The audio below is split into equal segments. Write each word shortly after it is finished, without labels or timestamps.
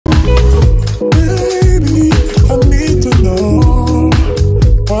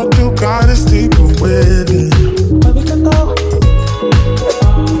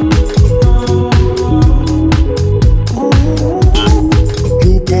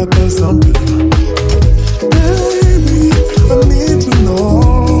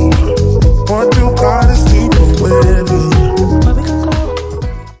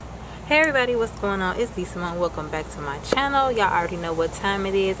DEESYMONE. Welcome back to my channel. Y'all already know what time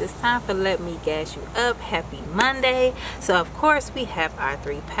it is. It's time for Let Me Gas You Up. Happy Monday. So of course we have our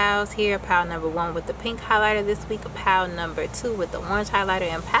three pals here. Pal number 1 with the pink highlighter this week, pal number 2 with the orange highlighter,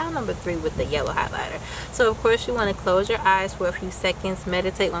 and pal number 3 with the yellow highlighter. So of course you want to close your eyes for a few seconds,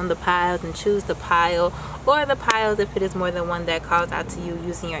 meditate on the piles, and choose the pile or the piles if it is more than one that calls out to you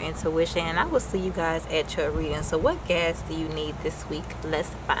using your intuition. And I will see you guys at your reading. So what gas do you need this week? Let's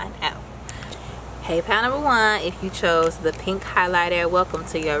find out. Hey pal number 1, if you chose the pink highlighter, welcome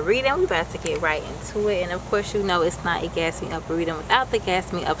to your reading. We're about to get right into it. And of course you know it's not a Gas Me Up reading without the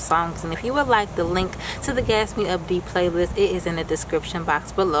Gas Me Up songs. And if you would like the link to the Gas Me Up D playlist, it is in the description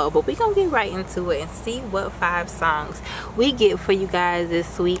box below. But we're gonna get right into it and see what 5 songs we get for you guys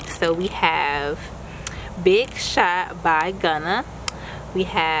this week. So we have Big Shot by Gunna. We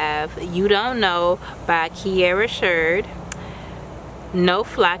have You Don't Know by Kiera Sherd. No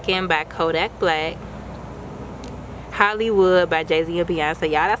Flocking by Kodak Black. Hollywood by Jay-Z and Beyonce.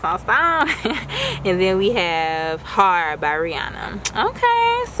 Y'all, that's my song. And then we have Hard by Rihanna.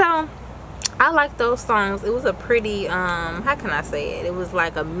 Okay, so I like those songs. It was a pretty how can I say it, it was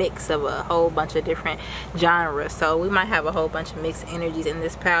like a mix of a whole bunch of different genres, so we might have a whole bunch of mixed energies in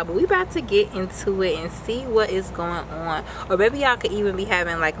this pile. But we about to get into it and see what is going on. Or maybe y'all could even be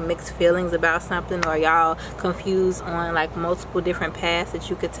having like mixed feelings about something, or y'all confused on like multiple different paths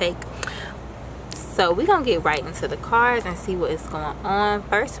that you could take. So we're gonna get right into the cards and see what is going on.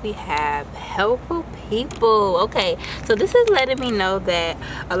 First we have helpful people. Okay, so this is letting me know that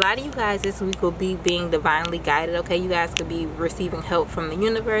a lot of you guys this week will be being divinely guided. Okay, you guys could be receiving help from the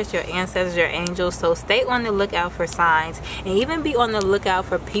universe, your ancestors, your angels. So stay on the lookout for signs, and even be on the lookout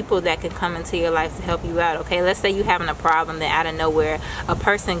for people that can come into your life to help you out. Okay, let's say you're having a problem, then out of nowhere a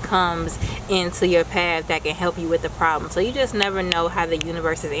person comes into your path that can help you with the problem. So you just never know how the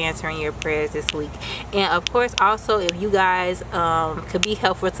universe is answering your prayers this week. And of course also, if you guys could be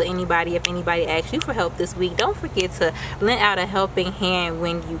helpful to anybody, if anybody asks you for help this week, don't forget to lend out a helping hand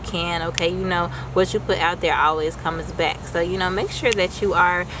when you can. Okay, you know what you put out there always comes back. So you know, make sure that you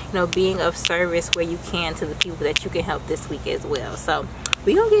are, you know, being of service where you can to the people that you can help this week as well. So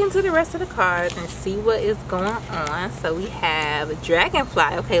we're gonna get into the rest of the cards and see what is going on. So we have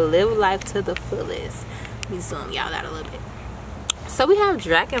Dragonfly. Okay, live life to the fullest. Let me zoom y'all out a little bit. So we have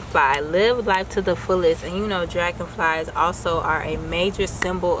Dragonfly, live life to the fullest. And you know, dragonflies also are a major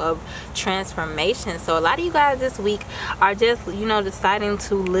symbol of transformation. So a lot of you guys this week are just, you know, deciding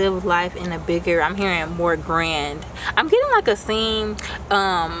to live life in a bigger, I'm hearing more grand. I'm getting like a scene,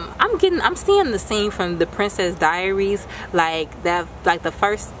 I'm seeing the scene from The Princess Diaries, like that, like the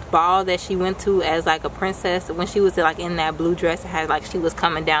first ball that she went to as like a princess, when she was like in that blue dress, it had like she was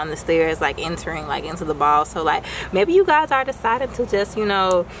coming down the stairs, like entering like into the ball. So like maybe you guys are deciding to just, you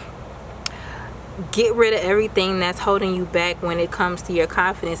know, get rid of everything that's holding you back when it comes to your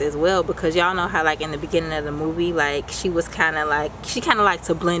confidence as well, because y'all know how like in the beginning of the movie, like she was kind of like, she kind of liked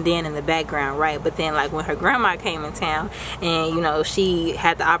to blend in the background, right? But then like when her grandma came in town and, you know, she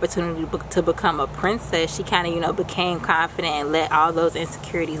had the opportunity to become a princess, she kind of, you know, became confident and let all those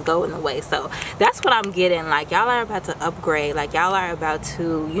insecurities go in the way. So that's what I'm getting. Like y'all are about to upgrade, like y'all are about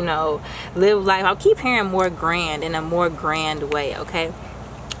to, you know, live life. I'll keep hearing more grand, in a more grand way. Okay,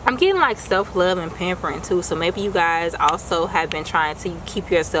 I'm getting like self-love and pampering too. So maybe you guys also have been trying to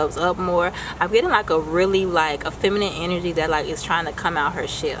keep yourselves up more. I'm getting like a really like a feminine energy that like is trying to come out her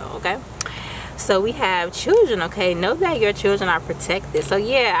shell. Okay, so we have children. Okay, know that your children are protected. So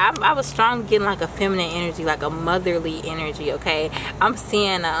yeah, I was strong getting like a feminine energy, like a motherly energy. Okay, I'm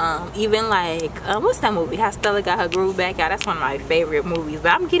seeing even like what's that movie, How Stella Got Her Groove Back? Out. That's one of my favorite movies.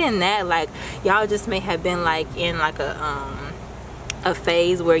 But I'm getting that like y'all just may have been like in like a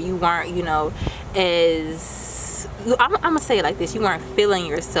phase where you weren't, you know, as I'm gonna say it like this, you weren't feeling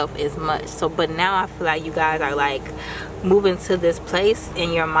yourself as much. So but now I feel like you guys are like moving to this place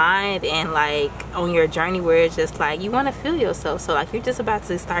in your mind and like on your journey where it's just like you want to feel yourself. So like you're just about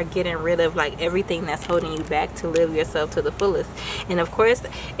to start getting rid of like everything that's holding you back to live yourself to the fullest. And of course,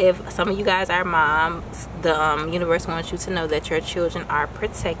 if some of you guys are moms, the universe wants you to know that your children are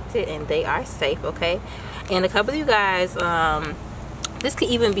protected and they are safe. Okay, and a couple of you guys, this could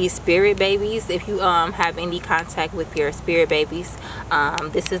even be spirit babies. If you have any contact with your spirit babies,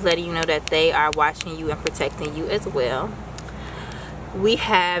 this is letting you know that they are watching you and protecting you as well. We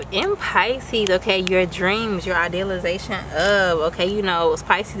have in Pisces, okay, your dreams, your idealization of, okay, you know,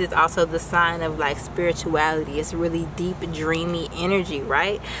 Pisces is also the sign of like spirituality. It's really deep, dreamy energy,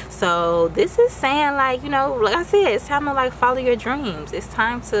 right? So this is saying like, you know, like I said, it's time to like follow your dreams. It's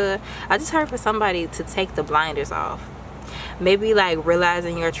time to, I just heard for somebody to take the blinders off. maybe like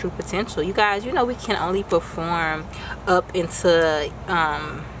realizing your true potential. You guys, you know, we can only perform up into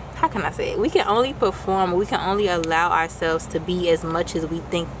how can I say it? We can only perform, we can only allow ourselves to be as much as we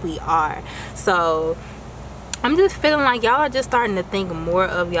think we are. So I'm just feeling like y'all are just starting to think more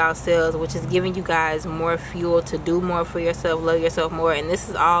of yourselves, which is giving you guys more fuel to do more for yourself, love yourself more, and this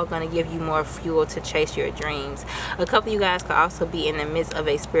is all going to give you more fuel to chase your dreams. A couple of you guys could also be in the midst of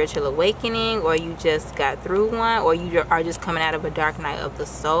a spiritual awakening, or you just got through one, or you are just coming out of a dark night of the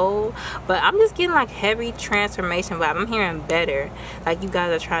soul. But I'm just getting like heavy transformation vibe. I'm hearing better, like you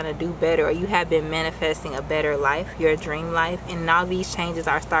guys are trying to do better, or you have been manifesting a better life, your dream life, and now these changes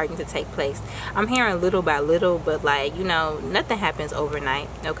are starting to take place. I'm hearing little by little, but like, you know, nothing happens overnight,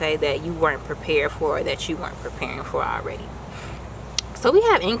 okay, that you weren't prepared for, or that you weren't preparing for already. So we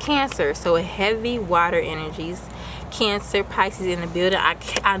have in Cancer, so heavy water energies, Cancer, Pisces in the building.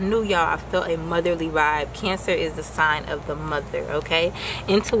 I knew y'all, I felt a motherly vibe. Cancer is the sign of the mother, okay?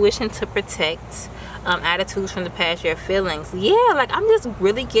 Intuition to protect, attitudes from the past, your feelings. Yeah, like I'm just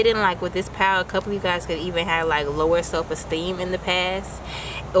really getting like with this power, a couple of you guys could even have like lower self-esteem in the past,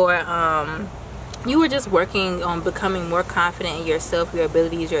 or you were just working on becoming more confident in yourself, your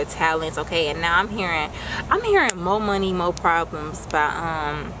abilities, your talents, okay? And now I'm hearing more money, more problems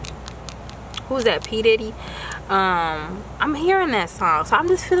by who's that, P. Diddy? I'm hearing that song, so I'm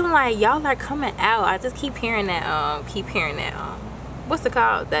just feeling like y'all are coming out. I just keep hearing that what's it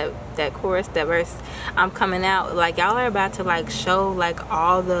called, that chorus, that verse, I'm coming out. Like y'all are about to like show like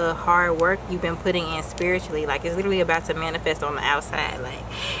all the hard work you've been putting in spiritually. Like it's literally about to manifest on the outside. Like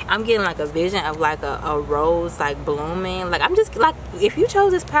I'm getting like a vision of like a rose like blooming. Like I'm just like, if you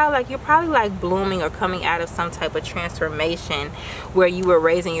chose this power, like you're probably like blooming or coming out of some type of transformation where you were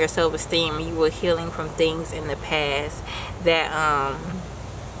raising your self-esteem, you were healing from things in the past that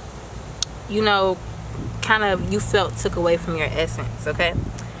you know, kind of you felt took away from your essence, okay?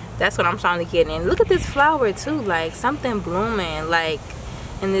 That's what I'm trying to get in. Look at this flower too, like something blooming, like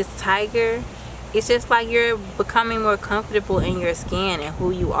in this tiger. It's just like you're becoming more comfortable in your skin and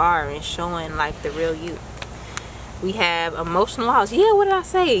who you are, and showing like the real you. We have emotional loss. Yeah, what did I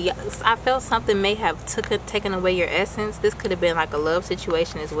say? I felt something may have taken away your essence. This could have been like a love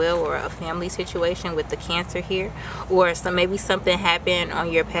situation as well, or a family situation with the Cancer here, or maybe something happened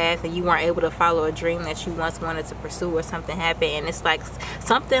on your path and you weren't able to follow a dream that you once wanted to pursue, or something happened and it's like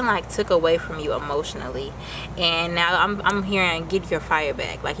something like took away from you emotionally, and now I'm hearing get your fire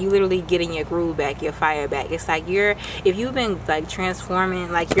back. Like you literally getting your groove back, your fire back. It's like if you've been like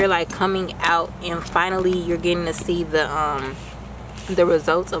transforming, like you're like coming out and finally you're getting to see the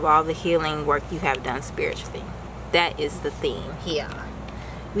results of all the healing work you have done spiritually. That is the theme here.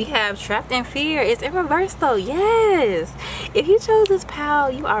 We have trapped in fear. It's in reverse though. Yes, if you chose this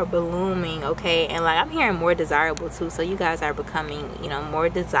pal, you are blooming, okay? And like I'm hearing more desirable too, so you guys are becoming, you know, more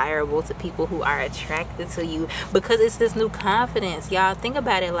desirable to people who are attracted to you, because it's this new confidence. Y'all think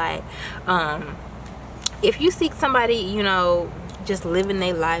about it, like if you seek somebody, you know, just living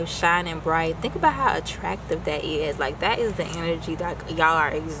their life shining bright, think about how attractive that is. Like that is the energy that y'all are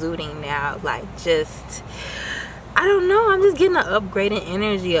exuding now. Like just, I don't know, I'm just getting an upgrade in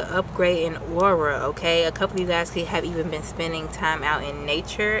energy, an upgrade in aura, okay? A couple of you guys could have even been spending time out in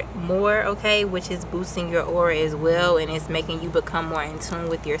nature more, okay? Which is boosting your aura as well, and it's making you become more in tune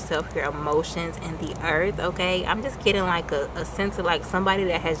with yourself, your emotions, and the earth, okay? I'm just getting like a sense of like somebody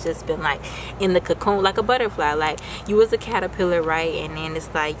that has just been like in the cocoon, like a butterfly. Like you was a caterpillar, right? And then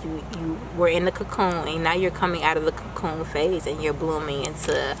it's like you were in the cocoon, and now you're coming out of the cocoon phase and you're blooming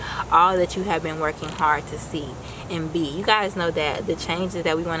into all that you have been working hard to see and be. You guys know that the changes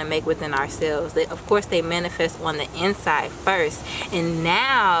that we want to make within ourselves, that of course they manifest on the inside first, and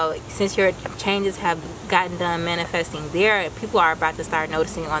now since your changes have gotten done manifesting there, people are about to start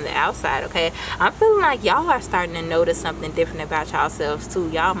noticing on the outside, okay? I'm feeling like y'all are starting to notice something different about yourselves too.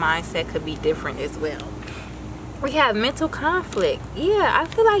 Y'all mindset could be different as well. We have mental conflict. Yeah, I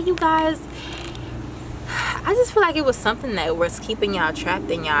feel like you guys, I just feel like it was something that was keeping y'all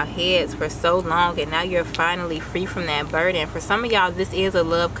trapped in y'all heads for so long, and now you're finally free from that burden. For some of y'all, this is a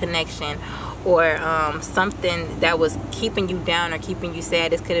love connection, or something that was keeping you down or keeping you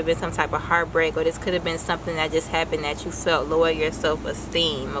sad. This could have been some type of heartbreak, or this could have been something that just happened that you felt lower your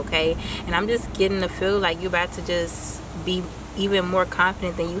self-esteem, okay? And I'm just getting to feel like you're about to just be even more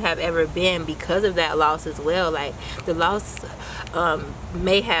confident than you have ever been because of that loss as well. Like the loss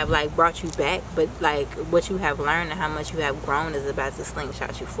may have like brought you back, but like what you have learned and how much you have grown is about to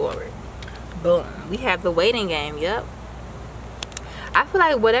slingshot you forward. Boom. We have the waiting game. Yep. I feel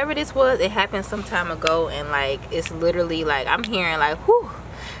like whatever this was, it happened some time ago, and like it's literally like I'm hearing like, whew,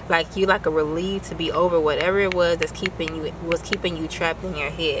 Like you like a relief to be over whatever it was that's keeping you trapped in your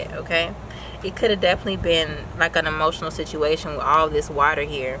head, okay? It could have definitely been like an emotional situation with all this water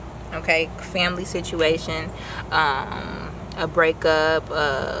here, okay? Family situation, a breakup,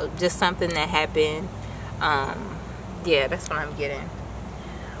 just something that happened. Yeah, that's what I'm getting.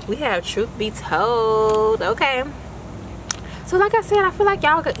 We have truth be told, okay? So like I said, I feel like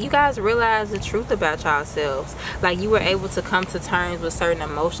you guys realize the truth about yourselves. Like you were able to come to terms with certain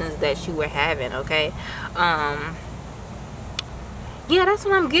emotions that you were having, okay? Yeah, that's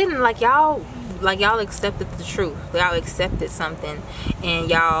what I'm getting. Like y'all accepted the truth. Y'all accepted something, and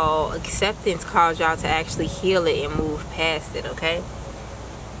y'all acceptance caused y'all to actually heal it and move past it, okay?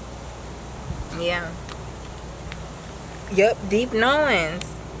 Yeah. Yep, deep knowings.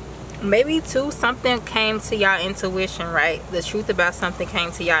 Maybe too, something came to y'all intuition, right? The truth about something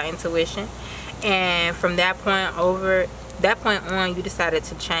came to y'all intuition, and from that point on, you decided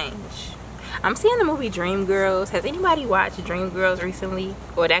to change. I'm seeing the movie Dreamgirls. Has anybody watched Dreamgirls recently?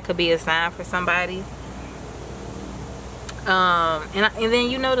 Or that could be a sign for somebody. And then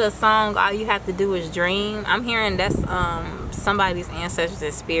you know the song All You Have to Do Is Dream. I'm hearing that's somebody's ancestors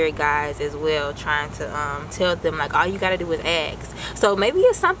and spirit guides as well, trying to tell them like all you gotta do is ask. So maybe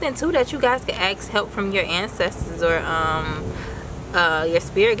it's something too that you guys can ask help from your ancestors or your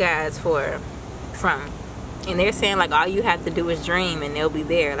spirit guides from. And they're saying like all you have to do is dream and they'll be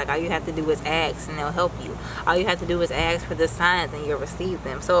there. Like all you have to do is ask and they'll help you. All you have to do is ask for the signs and you'll receive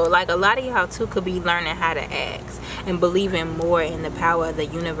them. So like a lot of y'all too could be learning how to ask and believing more in the power of the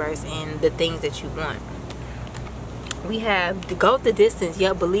universe and the things that you want. We have to go the distance.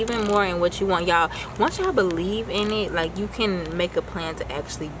 Yep, believing more in what you want. Y'all, once y'all believe in it, like you can make a plan to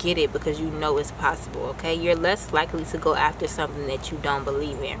actually get it because you know it's possible, okay? You're less likely to go after something that you don't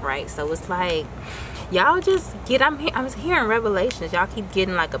believe in, right? So it's like y'all just get, I'm hearing revelations. Y'all keep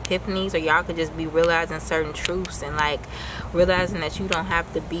getting like epiphanies, or y'all could just be realizing certain truths and like realizing that you don't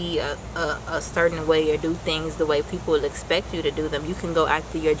have to be a certain way or do things the way people would expect you to do them. You can go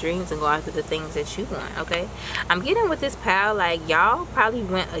after your dreams and go after the things that you want, okay? I'm getting with this pal, like y'all probably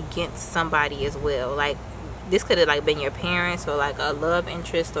went against somebody as well. Like this could have like been your parents or like a love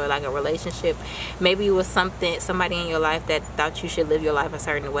interest or like a relationship. Maybe it was somebody in your life that thought you should live your life a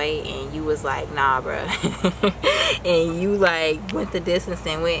certain way and you was like, nah bruh. And you like went the distance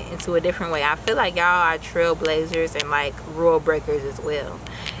and went into a different way. I feel like y'all are trailblazers and like rule breakers as well.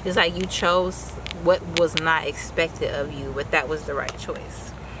 It's like you chose what was not expected of you, but that was the right choice.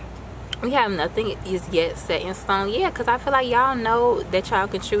 We have nothing is yet set in stone. Yeah, because I feel like y'all know that y'all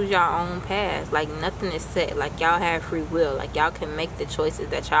can choose your own path. Like nothing is set. Like y'all have free will. Like y'all can make the choices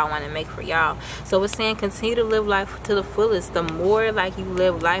that y'all want to make for y'all. So it's saying continue to live life to the fullest. The more like you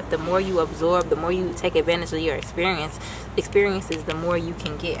live life, the more you absorb, the more you take advantage of your experiences, the more you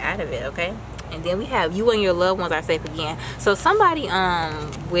can get out of it, okay? And then we have you and your loved ones are safe again. So somebody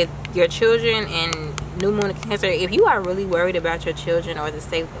with your children and new moon and Cancer, if you are really worried about your children or the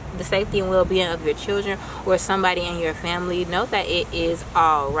safety and well-being of your children or somebody in your family, know that it is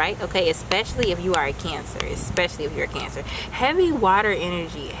all right, okay? Especially if you are a Cancer, especially if you're a Cancer. Heavy water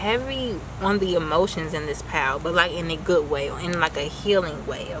energy, heavy on the emotions in this pile, but like in a good way, in like a healing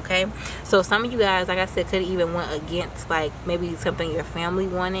way, okay? So some of you guys, like I said, could even went against like maybe something your family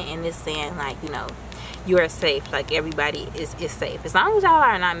wanted, and it's saying like, you know, you are safe. Like everybody is safe as long as y'all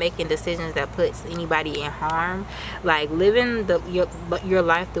are not making decisions that puts anybody in harm. Like living your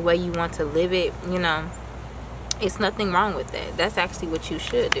life the way you want to live it, you know, it's nothing wrong with that. That's actually what you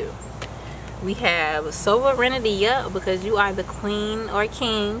should do. We have sovereignty up because you are the queen or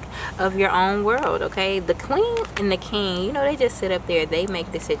king of your own world, okay? The queen and the king, you know, they just sit up there, they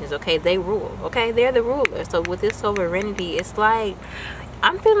make decisions, okay? They rule, okay? They're the ruler. So with this sovereignty, it's like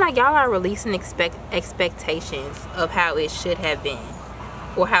I'm feeling like y'all are releasing expectations of how it should have been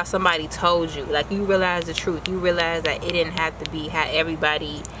or how somebody told you. Like you realize the truth. You realize that it didn't have to be how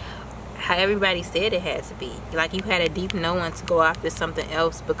everybody said it had to be. Like you had a deep knowing to go after something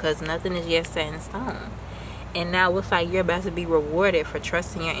else because nothing is yet set in stone. And now it's like you're about to be rewarded for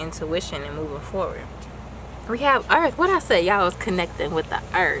trusting your intuition and moving forward. We have Earth. What I said, y'all was connecting with the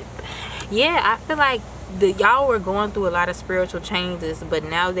Earth. Yeah, I feel like y'all were going through a lot of spiritual changes, but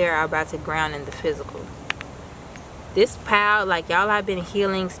now they're about to ground in the physical. This pile, like, y'all have been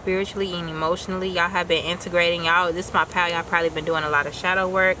healing spiritually and emotionally. Y'all have been integrating. Y'all, this is my pile. Y'all probably been doing a lot of shadow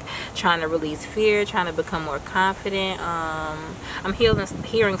work, trying to release fear, trying to become more confident. I'm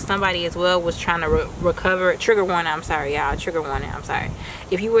hearing somebody as well was trying to recover. Trigger warning, I'm sorry, y'all. Trigger warning, I'm sorry.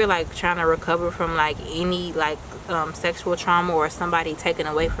 If you were like trying to recover from like any like sexual trauma or somebody taken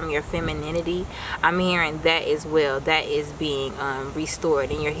away from your femininity, I'm hearing that as well. That is being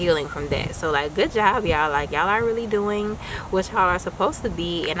restored, and you're healing from that. So like, good job, y'all. Like, y'all are really doing what y'all are supposed to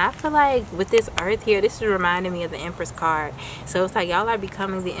be. And I feel like with this earth here, this is reminding me of the Empress card. So it's like y'all are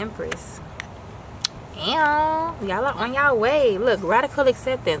becoming the Empress. And y'all are on y'all way. Look, radical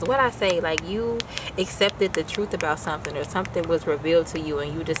acceptance. What I say, like, you accepted the truth about something, or something was revealed to you,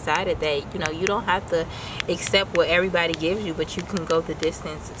 and you decided that, you know, you don't have to accept what everybody gives you, but you can go the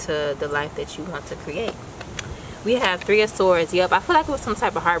distance to the life that you want to create. We have Three of Swords. Yep, I feel like it was some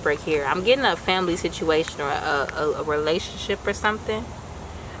type of heartbreak here. I'm getting a family situation or a relationship or something.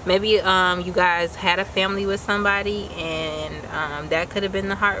 Maybe you guys had a family with somebody, and that could have been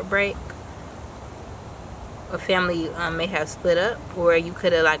the heartbreak. A family may have split up, or you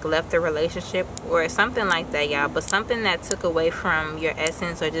could have like left the relationship or something like that, y'all. But something that took away from your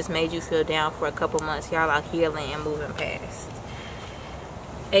essence or just made you feel down for a couple months, y'all are healing and moving past.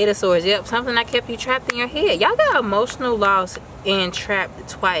 Eight of Swords. Yep, something that kept you trapped in your head. Y'all got emotional loss and trapped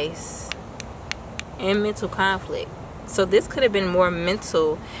twice, and mental conflict. So this could have been more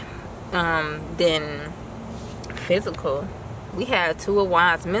mental than physical. We have Two of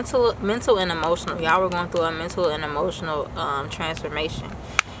Wands. Mental and emotional. Y'all were going through a mental and emotional transformation.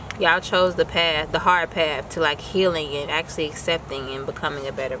 Y'all chose the path, the hard path, to like healing and actually accepting and becoming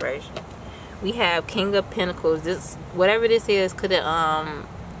a better version. We have King of Pentacles. This, whatever this is, could have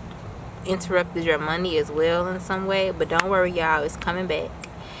interrupted your money as well in some way, but don't worry, y'all, it's coming back.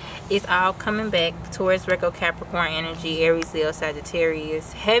 It's all coming back. Taurus, Virgo, Capricorn energy, Aries, Leo,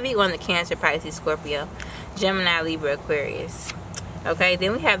 Sagittarius. Heavy on the Cancer, Pisces, Scorpio, Gemini, Libra, Aquarius. Okay,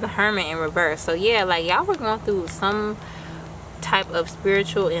 then we have the Hermit in reverse. So yeah, like, y'all were going through some type of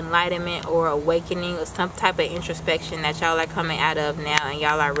spiritual enlightenment or awakening, or some type of introspection that y'all are coming out of now, and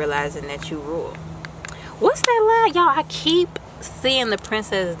y'all are realizing that you rule. What's that line, y'all? I keep seeing the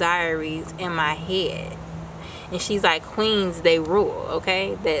Princess Diaries in my head, and she's like, queens, they rule.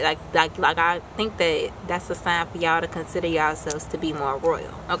 Okay, that like I think that that's a sign for y'all to consider yourselves to be more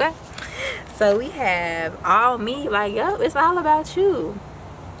royal. Okay, so we have All Me. Like, yup, it's all about you.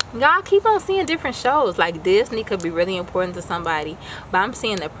 Y'all keep on seeing different shows. Like, Disney could be really important to somebody, but I'm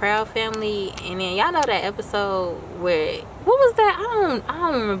seeing the Proud Family. And then y'all know that episode where, what was that? I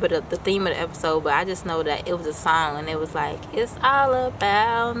don't remember the theme of the episode, but I just know that it was a song, and it was like, it's all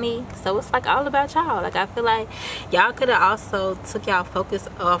about me. So it's like all about y'all. Like, I feel like y'all could have also took y'all focus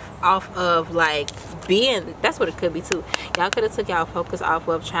off of like being, that's what it could be too. Y'all could have took y'all focus off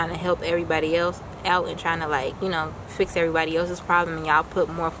of trying to help everybody else out and trying to, like, you know, fix everybody else's problem, and y'all put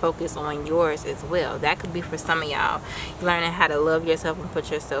more focus on yours as well. That could be for some of y'all, learning how to love yourself and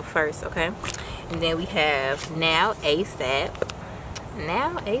put yourself first. Okay, and then we have Now ASAP.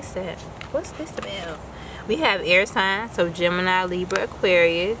 Now ASAP, what's this about? We have air signs, so Gemini, Libra,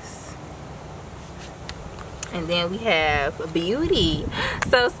 Aquarius. And then we have Beauty.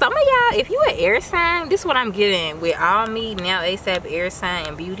 So some of y'all, if you an air sign, this is what I'm getting with All Me, Now ASAP, air sign,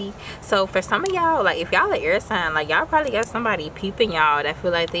 and Beauty. So for some of y'all, like, if y'all an air sign, like, y'all probably got somebody peeping y'all that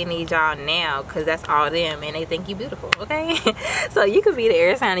feel like they need y'all now, because that's all them, and they think you beautiful. Okay, so you could be the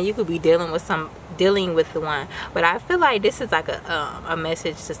air sign, and you could be dealing with the one. But I feel like this is like a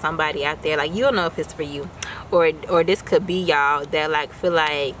message to somebody out there. Like, you don't know if it's for you, or this could be y'all that like feel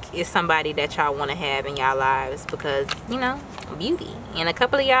like it's somebody that y'all want to have in y'all lives, because, you know, beauty. And a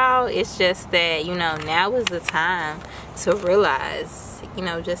couple of y'all, it's just that, you know, now is the time to realize, you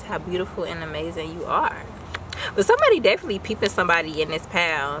know, just how beautiful and amazing you are. But somebody definitely peeping somebody in this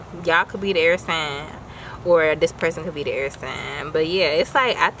pal. Y'all could be the air sign, or this person could be the air sign. But yeah, it's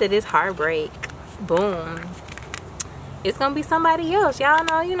like after this heartbreak, boom, it's gonna be somebody else. Y'all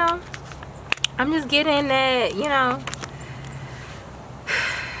know, you know, I'm just getting that, you know,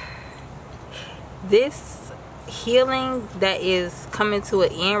 this healing that is coming to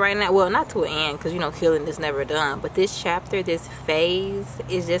an end right now. Well, not to an end, because, you know, healing is never done, but this chapter, this phase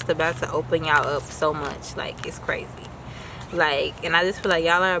is just about to open y'all up so much. Like, it's crazy. Like, and I just feel like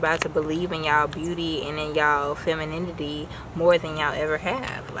y'all are about to believe in y'all beauty and in y'all femininity more than y'all ever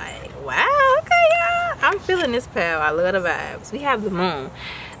have. Like, wow, okay, y'all, I'm feeling this, pal. I love the vibes. We have the moon.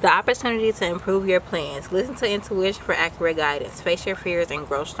 The opportunity to improve your plans. Listen to intuition for accurate guidance. Face your fears and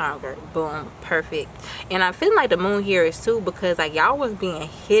grow stronger. Boom. Perfect. And I'm feeling like the moon here is too, because like y'all was being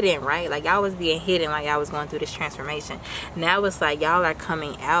hidden, right? Like y'all was being hidden while y'all was going through this transformation. Now it's like y'all are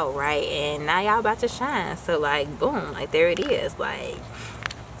coming out, right? And now y'all about to shine. So like boom, like there it is. Like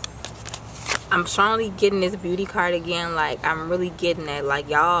I'm strongly getting this beauty card again. Like I'm really getting that like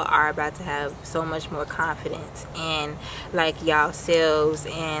y'all are about to have so much more confidence in like y'all selves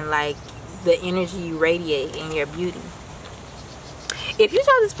and like the energy you radiate in your beauty. If you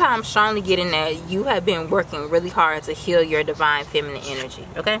chose this pile, I'm strongly getting that you have been working really hard to heal your divine feminine energy.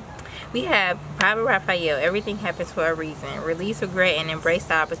 Okay, we have Private Raphael. Everything happens for a reason. Release regret and embrace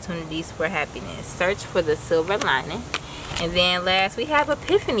the opportunities for happiness. Search for the silver lining. And then last we have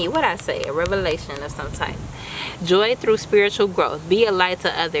Epiphany. What I say, a revelation of some type. Joy through spiritual growth. Be a light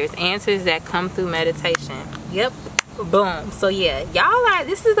to others. Answers that come through meditation. Yep. Boom. So yeah, y'all are,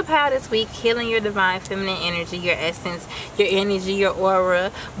 this is the power this week. Healing your divine feminine energy, your essence, your energy, your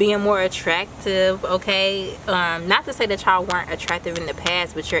aura, being more attractive. Okay, not to say that y'all weren't attractive in the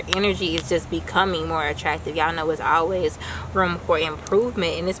past, but your energy is just becoming more attractive. Y'all know it's always room for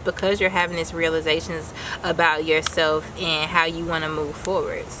improvement, and it's because you're having these realizations about yourself and how you want to move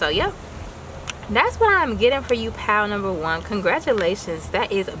forward. So yeah, that's what I'm getting for you, pal number one. Congratulations,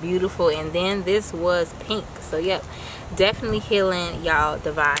 that is beautiful. And then this was pink. So yep, definitely healing y'all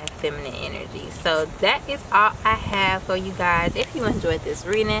divine feminine energy. So that is all I have for you guys. If you enjoyed this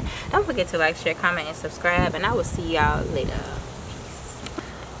reading, don't forget to like, share, comment, and subscribe, and I will see y'all later.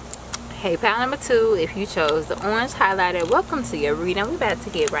 Hey, pal number two, if you chose the orange highlighter, welcome to your reading. We're about to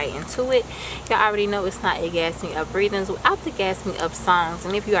get right into it. Y'all already know it's not a gas me up readings without the gas me up songs.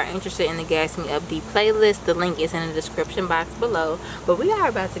 And if you are interested in the gas me up deep playlist, the link is in the description box below. But we are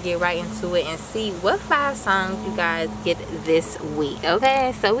about to get right into it and see what 5 songs you guys get this week.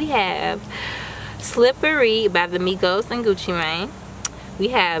 Okay, so we have Slippery by the Migos and Gucci Mane. We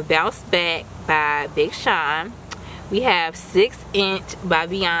have Bounce Back by Big Sean. We have 6 Inch by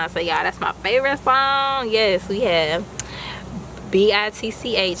Beyonce. Y'all, that's my favorite song. Yes, we have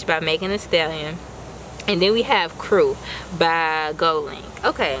B.I.T.C.H. by Megan Thee Stallion. And then we have Crew by GoldLink.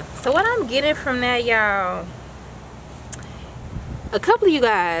 Okay, so what I'm getting from that, y'all, a couple of you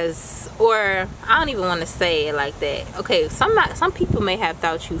guys, or I don't even want to say it like that. Okay, some people may have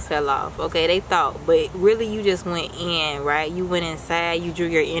thought you fell off. Okay, they thought, but really you just went in, right? You went inside, you drew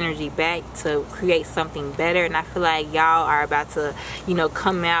your energy back to create something better. And I feel like y'all are about to, you know,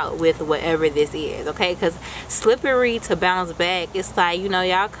 come out with whatever this is. Okay, because Slippery to Bounce Back, it's like, you know,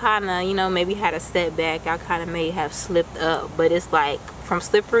 y'all kind of, you know, maybe had a setback. Y'all kind of may have slipped up, but it's like from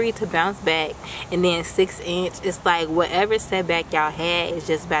Slippery to Bounce Back, and then 6 Inch, it's like whatever setback y'all had is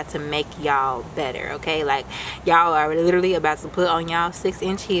just about to make y'all better. Okay, like y'all are literally about to put on y'all 6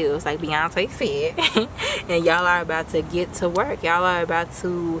 inch heels like Beyonce said and y'all are about to get to work. Y'all are about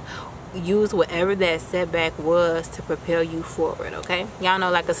to use whatever that setback was to propel you forward. Okay, y'all know,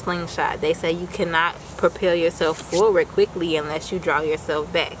 like a slingshot, they say you cannot propel yourself forward quickly unless you draw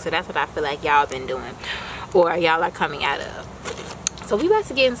yourself back. So that's what I feel like y'all been doing, or y'all are coming out of. So we about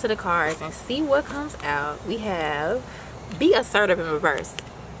to get into the cards and see what comes out. We have Be Assertive in reverse.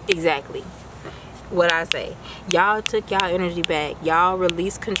 Exactly what I say. Y'all took y'all energy back. Y'all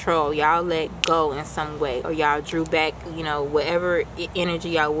released control. Y'all let go in some way, or y'all drew back, you know, whatever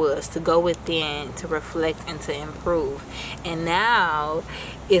energy y'all was, to go within, to reflect and to improve. And now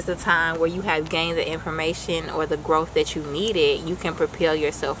is the time where you have gained the information or the growth that you needed. You can propel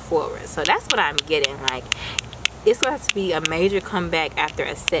yourself forward. So that's what I'm getting. Like, it's going to be a major comeback after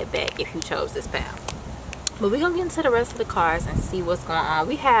a setback if you chose this path. But we're going to get into the rest of the cards and see what's going on.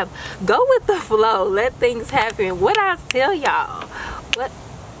 We have go with the flow. Let things happen. What I tell y'all. What?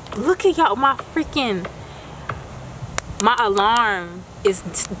 Look at y'all. My alarm is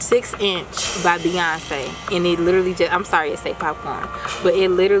 6 Inch by Beyonce. And it literally just, I'm sorry to say popcorn, but it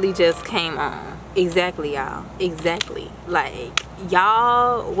literally just came on. Exactly, y'all. Exactly. Like,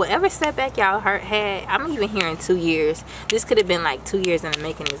 y'all, whatever setback y'all had, I'm even hearing 2 years. This could have been like 2 years in the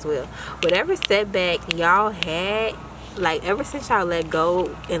making as well. Whatever setback y'all had, like, ever since y'all let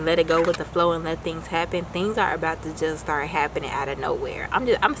go and let it go with the flow and let things happen, things are about to just start happening out of nowhere.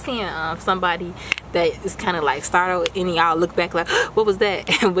 I'm seeing somebody that is kind of like startled, and y'all look back like, what was that?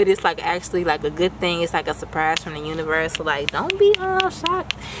 But it's like actually like a good thing. It's like a surprise from the universe. So like, don't be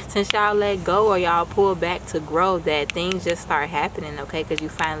shocked since y'all let go or y'all pull back to grow, that things just start happening. Okay, because you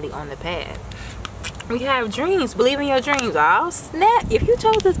finally on the path. We have dreams. Believe in your dreams. Oh snap, if you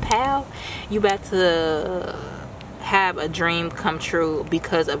chose this pal, you about to have a dream come true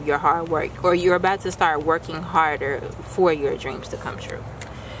because of your hard work, or you're about to start working harder for your dreams to come true.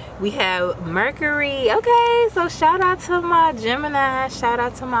 We have Mercury. Okay, so shout out to my Gemini, shout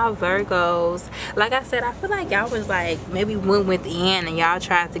out to my Virgos. Like I said, I feel like y'all was like maybe went within and y'all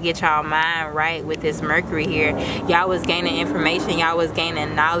tried to get y'all mind right with this Mercury here. Y'all was gaining information, y'all was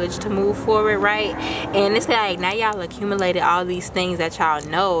gaining knowledge to move forward, right? And it's like now y'all accumulated all these things that y'all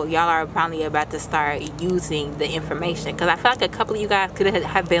know. Y'all are finally about to start using the information, because I feel like a couple of you guys could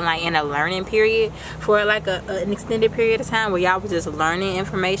have been like in a learning period for like an extended period of time where y'all was just learning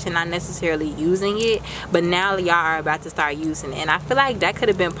information, not necessarily using it, but now y'all are about to start using it. And I feel like that could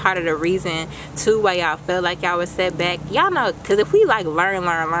have been part of the reason too why y'all felt like y'all was set back. Y'all know, because if we like learn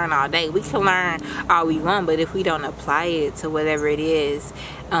all day, we can learn all we want, but if we don't apply it to whatever it is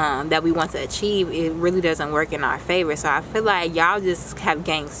that we want to achieve, it really doesn't work in our favor. So I feel like y'all just have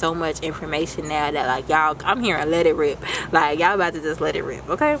gained so much information now that like y'all, I'm hearing let it rip. Like y'all about to just let it rip.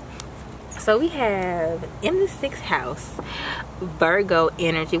 Okay, so we have in the 6th house Virgo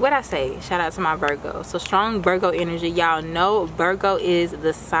energy. What I say? Shout out to my Virgo. So strong Virgo energy. Y'all know Virgo is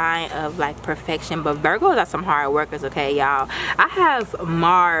the sign of like perfection, but Virgos are some hard workers. Okay, y'all. I have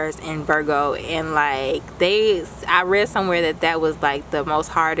Mars in Virgo, and like I read somewhere that was like the most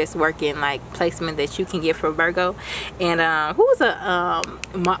hardest working like placement that you can get for Virgo. And who was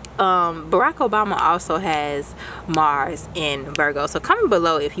Barack Obama also has Mars in Virgo. So comment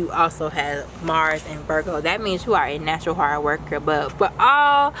below if you also have Mars in Virgo. That means you are a natural hard worker. But for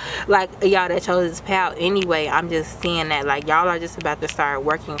all like y'all that chose this path anyway, I'm just seeing that like y'all are just about to start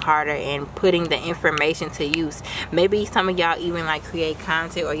working harder and putting the information to use. Maybe some of y'all even like create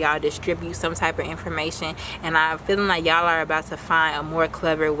content or y'all distribute some type of information, and I'm feeling like y'all are about to find a more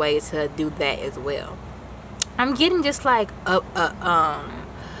clever way to do that as well. I'm getting just like a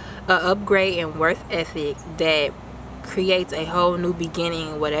upgrade in worth ethic that creates a whole new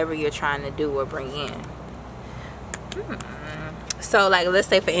beginning, whatever you're trying to do or bring in. So like let's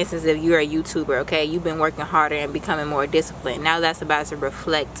say for instance, if you're a YouTuber, okay, you've been working harder and becoming more disciplined. Now that's about to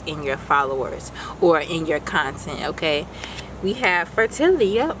reflect in your followers or in your content. Okay, we have fertility.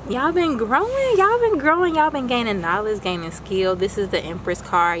 Yep, y'all been growing, y'all been gaining knowledge, gaining skill. This is the Empress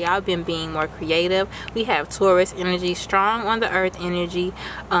card. Y'all been being more creative. We have Taurus energy, strong on the earth energy,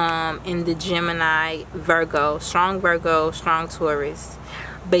 in the Gemini, Virgo, strong Taurus.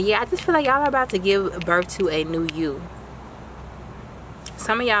 But yeah, I just feel like y'all are about to give birth to a new you.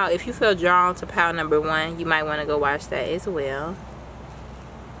 Some of y'all, if you feel drawn to pile number 1, you might want to go watch that as well.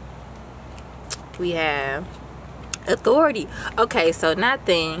 We have authority. Okay, so not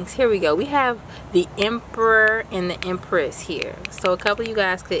things. Here we go. We have the Emperor and the Empress here. So a couple of you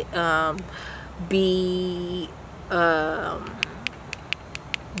guys could be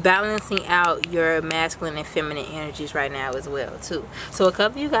balancing out your masculine and feminine energies right now as well too. So a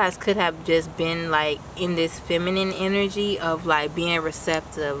couple of you guys could have just been like in this feminine energy of like being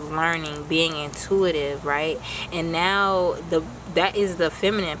receptive, learning, being intuitive, right? And now that is the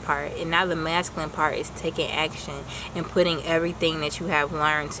feminine part, and now the masculine part is taking action and putting everything that you have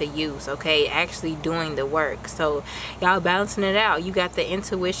learned to use. Okay, actually doing the work. So y'all balancing it out. You got the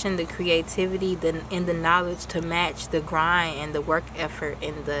intuition, the creativity, and the knowledge to match the grind and the work effort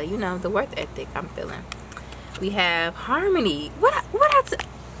and the, you know, the work ethic I'm feeling. We have harmony. Look at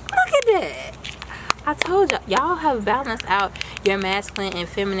that. I told y'all have balanced out your masculine and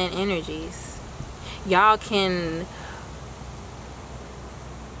feminine energies. Y'all can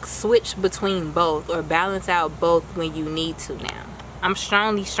switch between both or balance out both when you need to now. I'm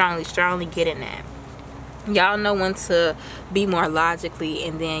strongly getting that. Y'all know when to be more logically,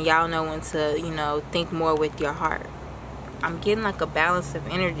 and then y'all know when to, you know, think more with your heart. I'm getting like a balance of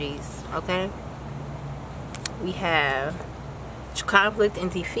energies. Okay, we have conflict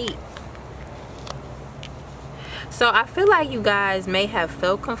and defeat. So I feel like you guys may have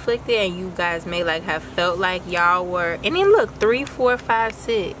felt conflicted, and you guys may like have felt like y'all were, and then look, 3, 4, 5,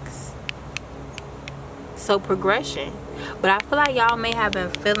 6. So progression. But I feel like y'all may have been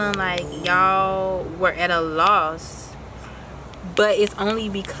feeling like y'all were at a loss, but it's only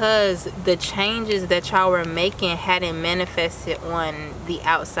because the changes that y'all were making hadn't manifested on the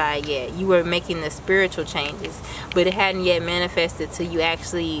outside yet. You were making the spiritual changes, but it hadn't yet manifested till you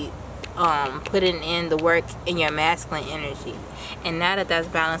actually putting in the work in your masculine energy. And now that that's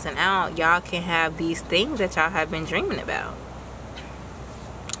balancing out, y'all can have these things that y'all have been dreaming about.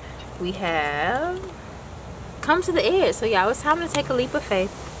 We have come to the edge. So y'all, it's time to take a leap of faith.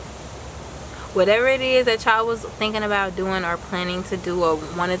 Whatever it is that y'all was thinking about doing or planning to do or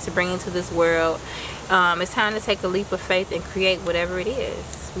wanted to bring into this world, It's time to take a leap of faith and create whatever it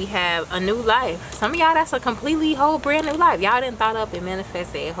is. We have a new life. Some of y'all, that's a completely whole brand new life. Y'all didn't thought up and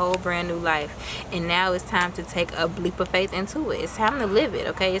manifested a whole brand new life, and now it's time to take a leap of faith into it. It's time to live it.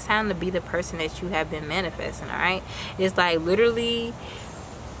 Okay, it's time to be the person that you have been manifesting. All right, it's like literally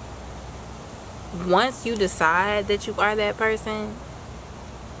once you decide that you are that person,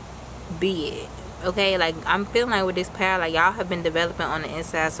 be it. Okay, like I'm feeling like with this power, like y'all have been developing on the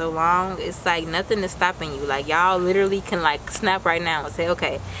inside so long, it's like nothing is stopping you. Like y'all literally can like snap right now and say,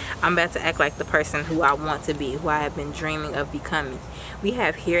 okay, I'm about to act like the person who I want to be, who I have been dreaming of becoming. We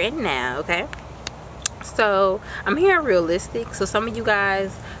have here and now. Okay, so I'm hearing realistic, so some of you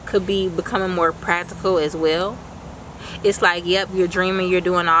guys could be becoming more practical as well. It's like, yep, you're dreaming, you're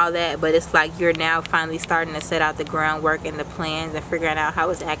doing all that, but it's like you're now finally starting to set out the groundwork and the plans and figuring out how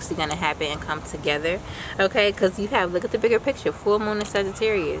it's actually going to happen and come together. Okay, because you have, look at the bigger picture, full moon in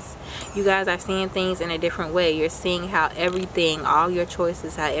Sagittarius. You guys are seeing things in a different way. You're seeing how everything, all your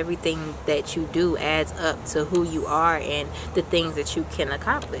choices, how everything that you do adds up to who you are and the things that you can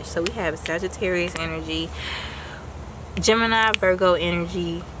accomplish. So we have Sagittarius energy, Gemini, Virgo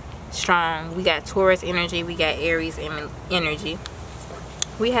energy, strong. We got Taurus energy, we got Aries energy.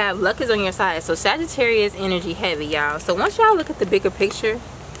 We have luck is on your side, so Sagittarius energy heavy, y'all. So once y'all look at the bigger picture,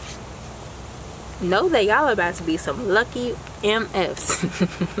 know that y'all are about to be some lucky MFs.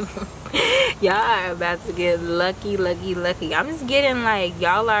 Y'all are about to get lucky. I'm just getting like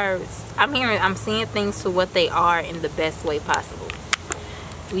y'all are, I'm seeing things to what they are in the best way possible.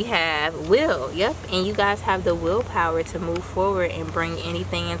 We have will, yep, and you guys have the willpower to move forward and bring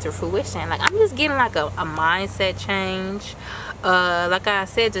anything into fruition. Like I'm just getting like a mindset change, like I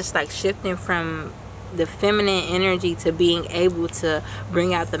said, just like shifting from the feminine energy to being able to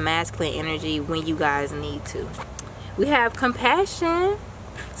bring out the masculine energy when you guys need to. We have compassion,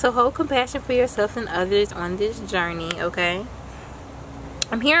 so hold compassion for yourself and others on this journey. Okay,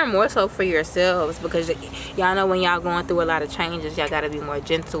 I'm hearing more so for yourselves, because y'all know when y'all going through a lot of changes, y'all gotta be more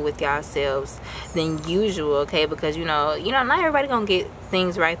gentle with yourselves than usual. Okay, because you know not everybody gonna get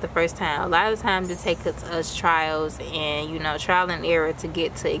things right the first time. A lot of times it takes us trials and trial and error to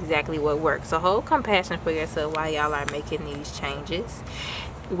get to exactly what works. So hold compassion for yourself while y'all are making these changes.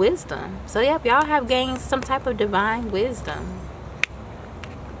 Wisdom, so yep, y'all have gained some type of divine wisdom.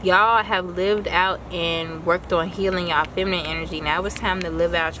 Y'all have lived out and worked on healing y'all feminine energy. Now it's time to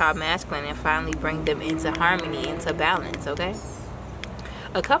live out y'all masculine and finally bring them into harmony, into balance. Okay,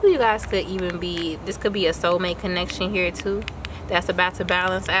 a couple of you guys could even be, this could be a soulmate connection here too, that's about to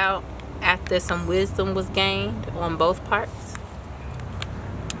balance out after some wisdom was gained on both parts.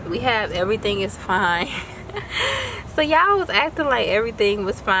 We have everything is fine. So y'all was acting like everything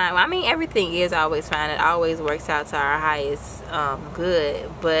was fine. I mean, everything is always fine. It always works out to our highest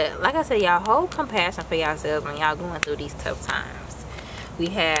good. But like I said, y'all hold compassion for yourselves when y'all going through these tough times. We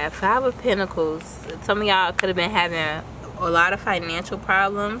have Five of Pentacles. Some of y'all could have been having a lot of financial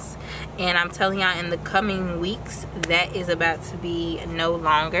problems, and I'm telling y'all in the coming weeks that is about to be no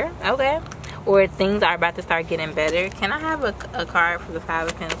longer. Okay, or things are about to start getting better. Can I have a card for the Five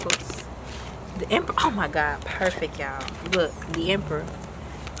of Pentacles? The Emperor. Oh my God, perfect, y'all. Look, the Emperor.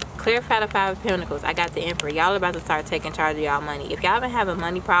 Clarify the Five of Pentacles. I got the Emperor. Y'all about to start taking charge of y'all money. If y'all been having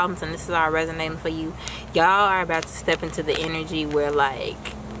money problems and this is all resonating for you, y'all are about to step into the energy where, like,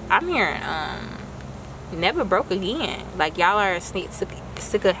 I'm hearing never broke again. Like y'all are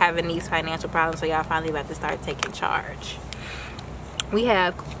sick of having these financial problems, so y'all finally about to start taking charge. We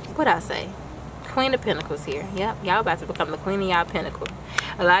have, what I say, Queen of Pentacles here. Yep, y'all about to become the queen of y'all pentacle.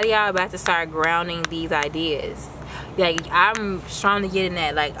 A lot of y'all about to start grounding these ideas. Like I'm strong to get in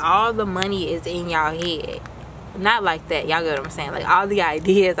that, like all the money is in y'all head. Not like that, y'all get what I'm saying. Like all the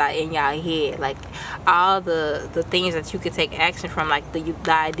ideas are in y'all head. Like all the things that you could take action from, like the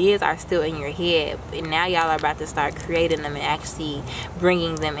ideas are still in your head, and now y'all are about to start creating them and actually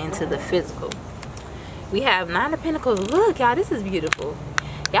bringing them into the physical. We have Nine of Pentacles. Look, y'all, this is beautiful.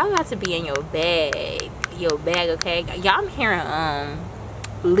 Y'all got to be in your bag, okay? Y'all, I'm hearing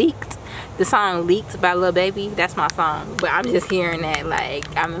Leaked, the song Leaked by Lil Baby. That's my song, but I'm just hearing that like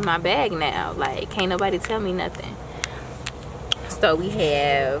I'm in my bag now, like can't nobody tell me nothing. So we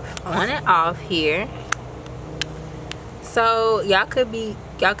have on and off here. So y'all could be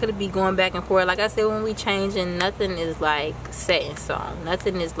going back and forth. Like I said, when we changing, nothing is like set in stone.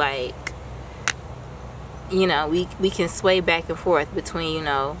 Nothing is like, we can sway back and forth between,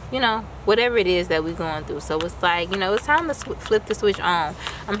 whatever it is that we're going through. So it's like, it's time to flip the switch on.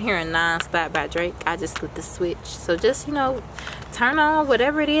 I'm hearing Non-Stop by Drake. I just flipped the switch. So just, turn on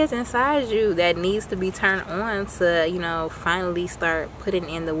whatever it is inside you that needs to be turned on to, finally start putting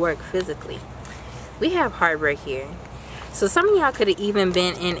in the work physically. We have heartbreak here. So some of y'all could have even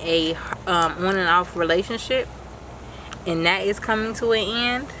been in a on and off relationship, and that is coming to an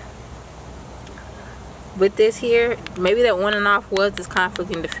end. With this here, maybe that on and off was this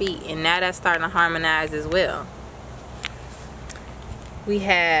conflict and defeat, and now that's starting to harmonize as well. We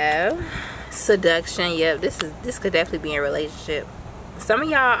have seduction. Yep, this could definitely be a relationship. Some of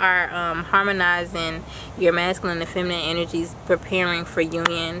y'all are harmonizing your masculine and feminine energies, preparing for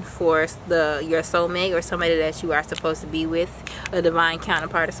union for your soulmate or somebody that you are supposed to be with, a divine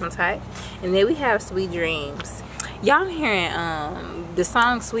counterpart of some type. And then we have sweet dreams. Y'all, I'm hearing the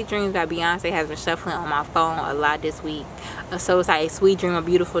song Sweet Dreams by Beyonce has been shuffling on my phone a lot this week. So it's like Sweet Dream, a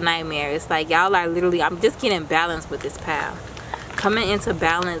Beautiful Nightmare. It's like y'all are literally, I'm just getting balance with this pal. Coming into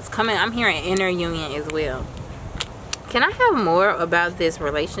balance, I'm hearing inner union as well. Can I have more about this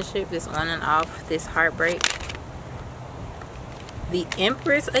relationship, this on and off, this heartbreak? The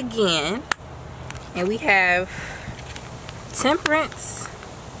Empress again. And we have Temperance.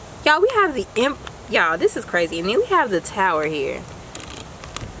 Y'all, we have the Y'all, this is crazy. And then we have the Tower here.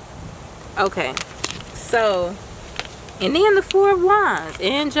 Okay. So, and then the Four of Wands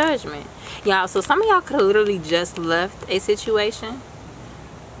and Judgment. Y'all, so some of y'all could have literally just left a situation.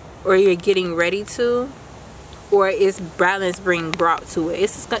 Or you're getting ready to. Or it's balance being brought to it.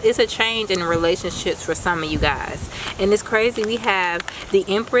 It's a change in relationships for some of you guys. And it's crazy. We have the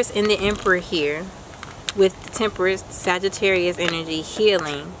Empress and the Emperor here with the Temperance, Sagittarius energy,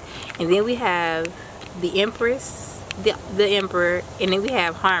 healing. And then we have the Empress, the Emperor, and then we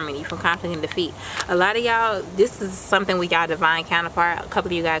have harmony from conflict and defeat. A lot of y'all, this is something with y'all divine counterpart. A couple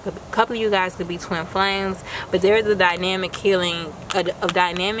of you guys could be twin flames, but there is a dynamic healing, a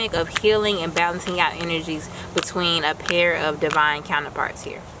dynamic of healing and balancing out energies between a pair of divine counterparts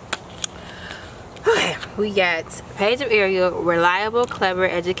here. Okay, we got Page of Ariel, reliable, clever,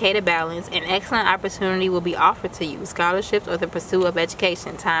 educated, balance, an excellent opportunity will be offered to you. Scholarships or the pursuit of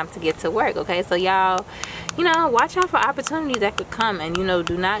education, time to get to work. Okay, so y'all, you know, watch out for opportunities that could come, and you know,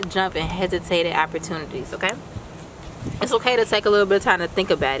 do not jump and hesitate at opportunities. Okay, it's okay to take a little bit of time to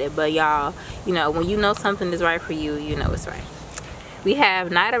think about it, but y'all, you know, when you know something is right for you, you know it's right. We have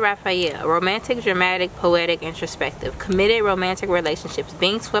Knight of Raphael, romantic, dramatic, poetic, introspective, committed romantic relationships,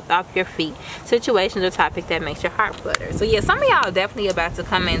 being swept off your feet, situations or topic that makes your heart flutter. So yeah, some of y'all are definitely about to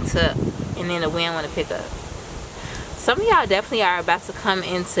come into, and then the wind want to pick up. Some of y'all definitely are about to come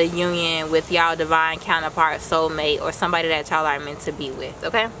into union with y'all divine counterpart, soulmate, or somebody that y'all are meant to be with,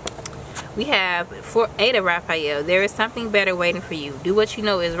 okay? We have Eight of Raphael, there is something better waiting for you. Do what you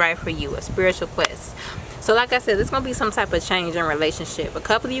know is right for you, a spiritual quest. So like I said, there's going to be some type of change in relationship. A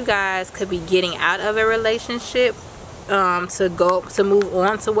couple of you guys could be getting out of a relationship to move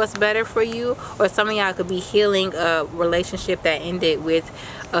on to what's better for you. Or some of y'all could be healing a relationship that ended with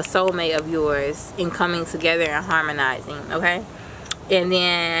a soulmate of yours and coming together and harmonizing, okay? And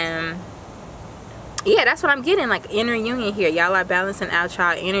then, yeah, that's what I'm getting, like inner union here. Y'all are balancing out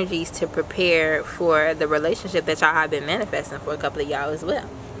y'all energies to prepare for the relationship that y'all have been manifesting for a couple of y'all as well.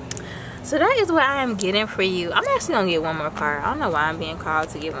 So that is what I am getting for you. I'm actually gonna get one more card. I don't know why I'm being called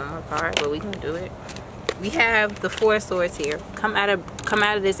to get one more card, but we're gonna do it. We have the Four of Swords here. Come out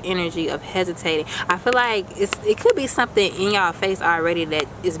of this energy of hesitating. I feel like it could be something in y'all face already that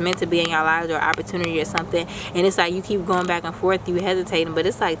is meant to be in y'all lives, or opportunity or something, and it's like you keep going back and forth, you hesitating, but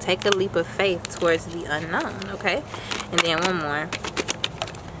it's like take a leap of faith towards the unknown, okay? And then one more.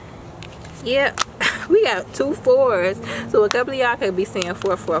 Yep. We got 2 4s, so a couple of y'all could be saying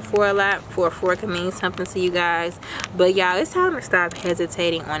 444 a lot. 44 can mean something to you guys, but y'all, it's time to stop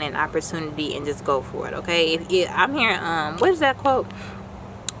hesitating on an opportunity and just go for it, okay? I'm hearing what is that quote?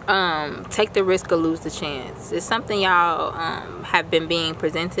 Take the risk or lose the chance. It's something y'all have been being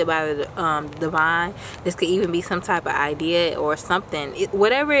presented by the divine. This could even be some type of idea or something.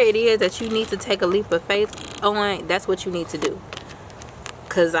 Whatever it is that you need to take a leap of faith on, that's what you need to do,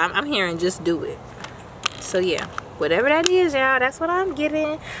 because I'm hearing just do it. So yeah, whatever that is, y'all, that's what I'm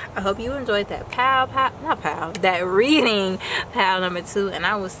getting. I hope you enjoyed that that reading, pal number 2, and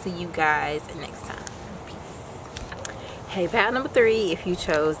I will see you guys next time. Hey, pal number 3, if you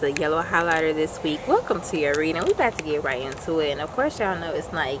chose the yellow highlighter this week, welcome to your reading. We're about to get right into it, and of course y'all know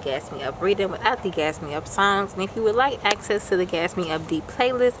it's not a Gas Me Up reading without the Gas Me Up songs. And if you would like access to the Gas Me Up Deep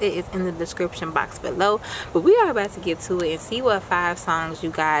playlist, it is in the description box below. But we are about to get to it and see what 5 songs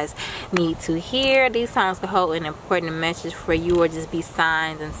you guys need to hear. These songs could hold an important message for you or just be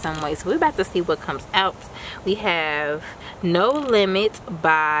signs in some way. So we're about to see what comes out. We have No Limit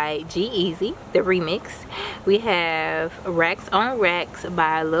by G-Eazy, the remix. We have Racks on Racks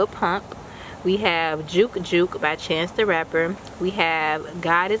by Lil Pump. We have Juke Juke by Chance the Rapper. We have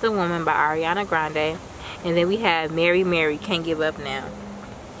God is a Woman by Ariana Grande. And then we have Mary Mary, Can't Give Up Now.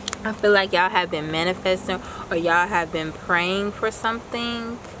 I feel like y'all have been manifesting, or y'all have been praying for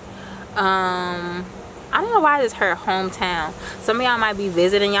something. I don't know why I just heard hometown. Some of y'all might be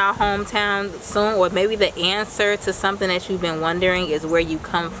visiting y'all hometown soon, or maybe the answer to something that you've been wondering is where you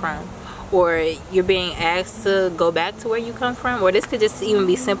come from, or you're being asked to go back to where you come from, or this could just even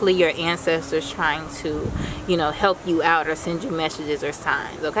be simply your ancestors trying to, you know, help you out or send you messages or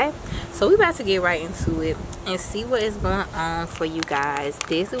signs. Okay, so we about to get right into it and see what is going on for you guys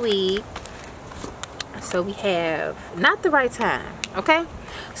this week. So we have not the right time. Okay,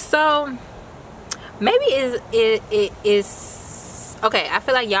 so maybe it is okay. I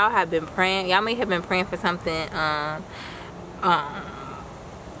feel like y'all have been praying. Y'all may have been praying for something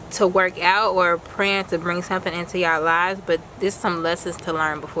to work out, or praying to bring something into your lives, but there's some lessons to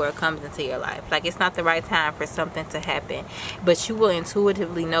learn before it comes into your life. Like, it's not the right time for something to happen, but you will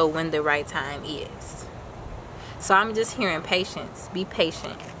intuitively know when the right time is. So I'm just hearing patience. Be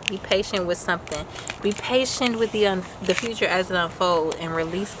patient. Be patient with something. Be patient with the future as it unfolds, and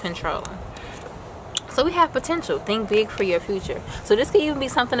release control. So we have potential. Think big for your future. So this could even be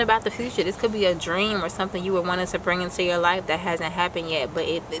something about the future. This could be a dream or something you were wanting to bring into your life that hasn't happened yet. But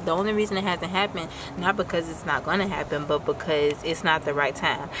the only reason it hasn't happened, not because it's not going to happen, but because it's not the right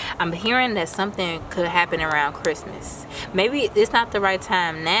time. I'm hearing that something could happen around Christmas. Maybe it's not the right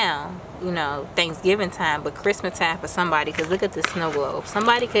time now, you know, Thanksgiving time, but Christmas time for somebody. Because look at the snow globe.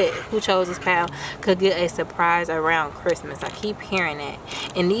 Somebody who chose this pal could get a surprise around Christmas. I keep hearing that.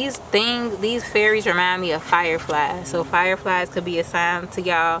 And these fairies remind me of fireflies. So fireflies could be a sign to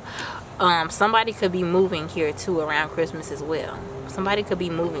y'all. Somebody could be moving here too around Christmas as well. Somebody could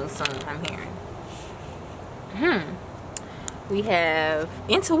be moving soon, I'm hearing. We have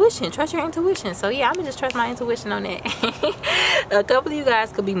intuition. Trust your intuition. So yeah, I'm gonna just trust my intuition on that. A couple of you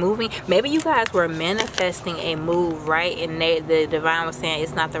guys could be moving. Maybe you guys were manifesting a move, right? And the divine was saying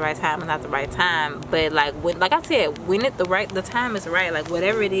it's not the right time, it's not the right time. But like I said, when the time is right, like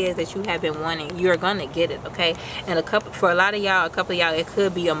whatever it is that you have been wanting, you're gonna get it, okay? And for a lot of y'all, it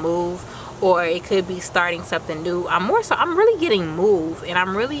could be a move, or it could be starting something new. I'm really getting move, and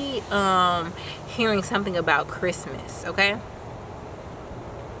I'm really hearing something about Christmas, okay?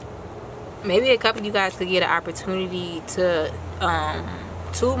 Maybe a couple of you guys could get an opportunity to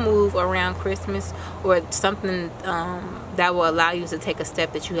move around Christmas, or something that will allow you to take a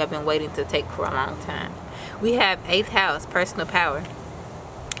step that you have been waiting to take for a long time. We have 8th house, personal power,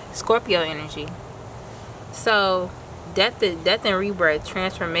 Scorpio energy. So death and rebirth,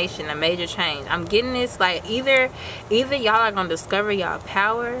 transformation, a major change. I'm getting this, like either y'all are gonna discover y'all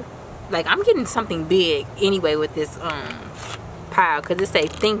power. Like, I'm getting something big anyway with this pile, because it say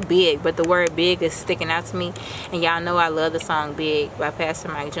think big, but the word big is sticking out to me. And y'all know I love the song Big by Pastor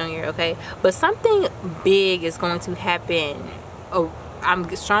Mike Jr., okay? But something big is going to happen.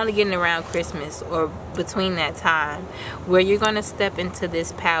 I'm strongly getting around Christmas, or between that time, where you're going to step into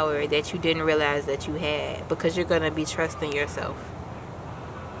this power that you didn't realize that you had, because you're going to be trusting yourself.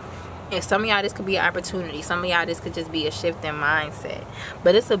 And some of y'all, this could be an opportunity. Some of y'all, this could just be a shift in mindset.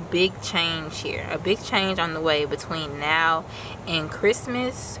 But it's a big change here. A big change on the way between now and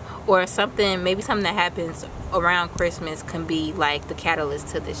Christmas. Or something, maybe something that happens around Christmas can be like the catalyst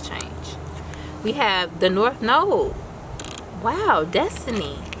to this change. We have the North Node. Wow,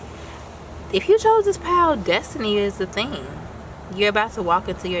 destiny. If you chose this pile, destiny is the thing. You're about to walk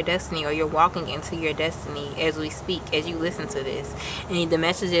into your destiny, or you're walking into your destiny as we speak, as you listen to this. And the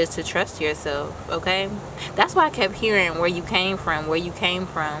message is to trust yourself, okay? That's why I kept hearing where you came from,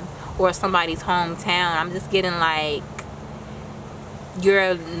 or somebody's hometown. I'm just getting like,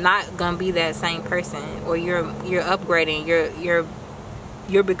 you're not gonna be that same person, or you're upgrading,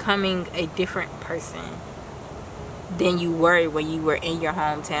 you're becoming a different person than you were when you were in your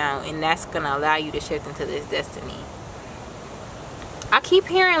hometown, and that's gonna allow you to shift into this destiny. I keep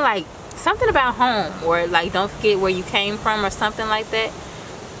hearing like something about home, or like don't forget where you came from, or something like that,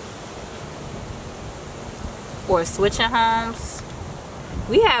 or switching homes.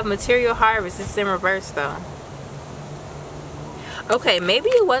 We have material harvest. It's in reverse though. Okay, maybe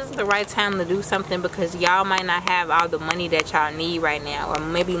it wasn't the right time to do something because y'all might not have all the money that y'all need right now, or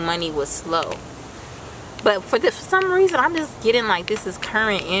maybe money was slow. But for some reason, I'm just getting like this is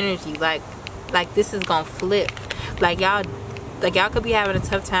current energy, like this is gonna flip. Like y'all could be having a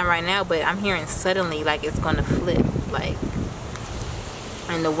tough time right now, but I'm hearing suddenly like it's gonna flip, like,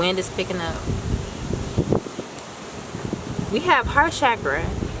 and the wind is picking up. We have heart chakra,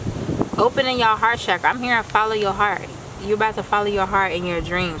 opening your heart chakra. I'm hearing follow your heart. you're about to follow your heart in your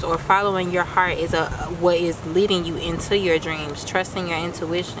dreams, or following your heart is what is leading you into your dreams. Trusting your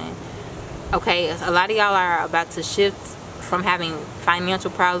intuition. Okay, a lot of y'all are about to shift from having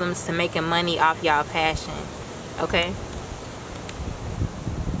financial problems to making money off y'all passion. Okay,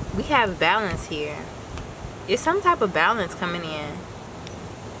 we have balance here. It's some type of balance coming in.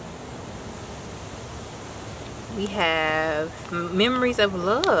 We have memories of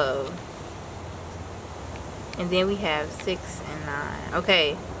love. And then we have 6 and 9.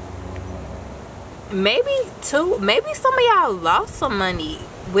 Okay. Maybe some of y'all lost some money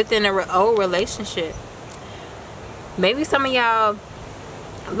within an old relationship. Maybe some of y'all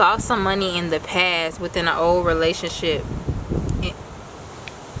lost some money in the past within an old relationship.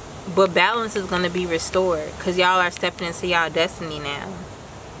 But balance is going to be restored because y'all are stepping into y'all destiny now.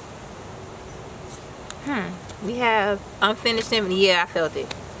 We have unfinished infinite. Yeah, I felt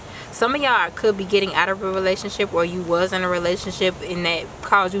it. Some of y'all could be getting out of a relationship, or you was in a relationship and that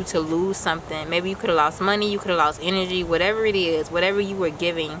caused you to lose something. Maybe you could have lost money, you could have lost energy, whatever it is, whatever you were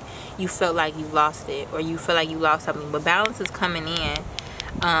giving, you felt like you lost it, or you feel like you lost something. But balance is coming in.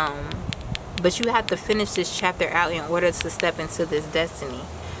 But you have to finish this chapter out in order to step into this destiny.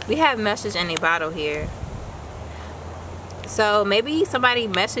 We have message in a bottle here. So maybe somebody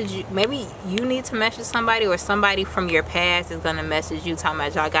message you, maybe you need to message somebody, or somebody from your past is gonna message you talking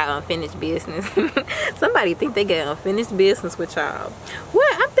about y'all got unfinished business. Somebody think they got unfinished business with y'all.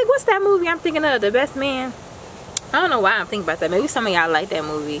 What's that movie I'm thinking of? The Best Man? I don't know why I'm thinking about that. Maybe some of y'all like that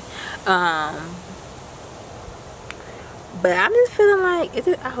movie. But I'm just feeling like,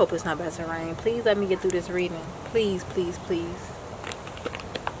 I hope it's not about to rain. Please let me get through this reading. Please, please, please.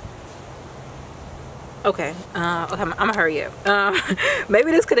 Okay, I'm gonna hurry up. Maybe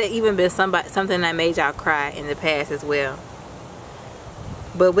this could have even been something that made y'all cry in the past as well.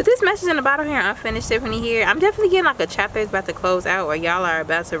 But with this message in the bottom here, unfinished Tiffany here, I'm definitely getting like a chapter is about to close out, or y'all are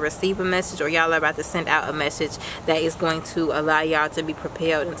about to receive a message, or y'all are about to send out a message that is going to allow y'all to be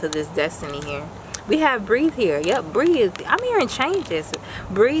propelled into this destiny here. We have breathe here. Yep, breathe. I'm hearing changes.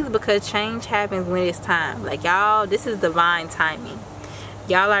 Breathe, because change happens when it's time. Like y'all, this is divine timing.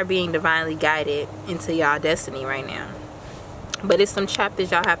 Y'all are being divinely guided into y'all destiny right now. But it's some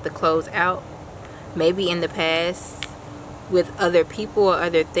chapters y'all have to close out. Maybe in the past with other people or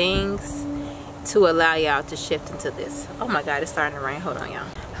other things to allow y'all to shift into this. Oh my God, it's starting to rain. Hold on, y'all.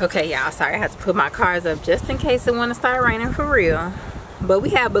 Okay, y'all. Sorry, I had to put my cards up just in case it want to start raining for real. But we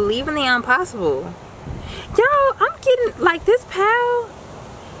have believe in the impossible. Y'all, I'm getting like this pal.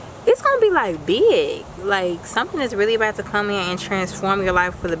 It's gonna be like big, like something is really about to come in and transform your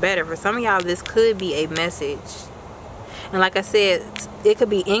life for the better. For some of y'all, this could be a message, and like I said, it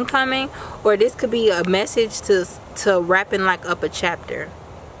could be incoming, or this could be a message to wrapping like up a chapter.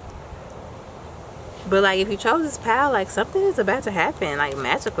 But like if you chose this pal, like something is about to happen, like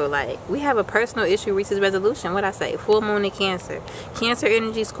magical. Like we have a personal issue reaches resolution. What I say, full moon in Cancer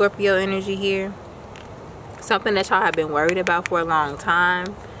energy, Scorpio energy here. Something that y'all have been worried about for a long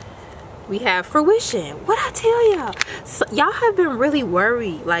time. We have fruition. What I tell y'all, so, y'all have been really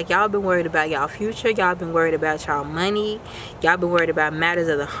worried. Like y'all been worried about y'all future. Y'all been worried about y'all money. Y'all been worried about matters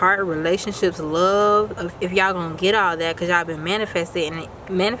of the heart, relationships, love. If y'all gonna get all that, because y'all been manifesting it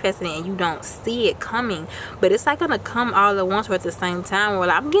and you don't see it coming. But it's like gonna come all at once or at the same time. Well,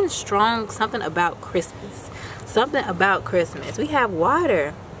 I'm getting strong. Something about Christmas. Something about Christmas. We have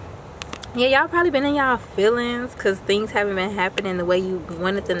water. Yeah, y'all probably been in y'all feelings because things haven't been happening the way you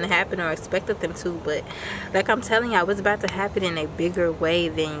wanted them to happen or expected them to. But like I'm telling y'all, it's about to happen in a bigger way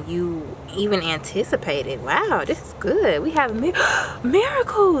than you even anticipated. Wow, this is good. We have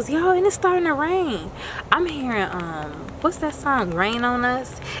miracles, y'all, and it's starting to rain. I'm hearing what's that song, Rain on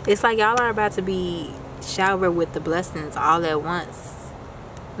Us? It's like y'all are about to be showered with the blessings all at once.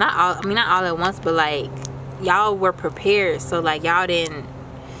 Not all at once, but like y'all were prepared, so like y'all didn't,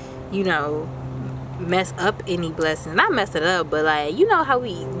 you know, mess up any blessings. Not mess it up, but like, you know how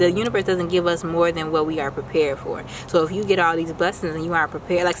the universe doesn't give us more than what we are prepared for. So if you get all these blessings and you aren't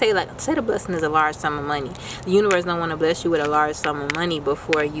prepared, like say the blessing is a large sum of money, the universe don't want to bless you with a large sum of money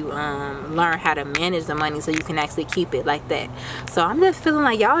before you learn how to manage the money so you can actually keep it like that. So I'm just feeling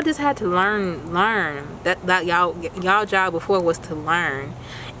like y'all just had to learn that y'all job before was to learn,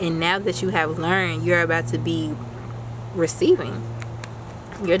 and now that you have learned, you're about to be receiving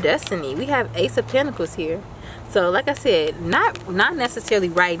your destiny. We have Ace of Pentacles here. So like I said, not necessarily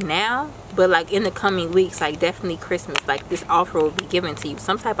right now, but like in the coming weeks, like definitely Christmas, like this offer will be given to you,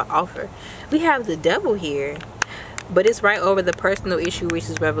 some type of offer. We have the Devil here. but it's right over the personal issue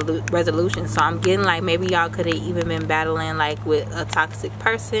reaches resolution. So I'm getting like maybe y'all could have even been battling like with a toxic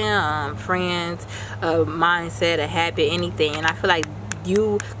person, friends, a mindset, a habit, anything. And I feel like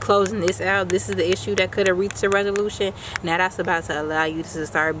you closing this out, this is the issue that could have reached a resolution. Now that's about to allow you to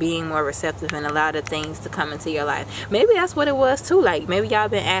start being more receptive and allow the things to come into your life. Maybe that's what it was too. Like maybe y'all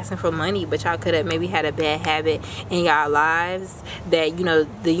been asking for money, but y'all could have maybe had a bad habit in y'all lives that, you know,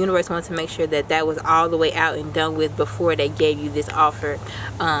 the universe wants to make sure that that was all the way out and done with before they gave you this offer,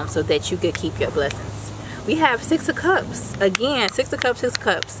 so that you could keep your blessings. We have 6 of Cups again. 6 of Cups, 6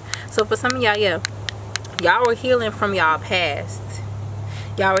 Cups. So for some of y'all, yeah, y'all were healing from y'all past.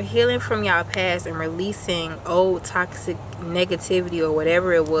 Y'all were healing from y'all past and releasing old toxic negativity or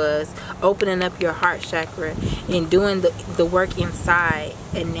whatever it was, opening up your heart chakra and doing the work inside.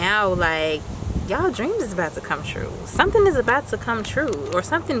 And now, like, y'all dreams is about to come true. Something is about to come true, or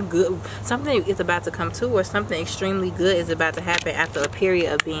something good, something is about to come true, or something extremely good is about to happen after a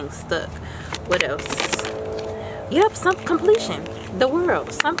period of being stuck. What else? Yep, some completion. The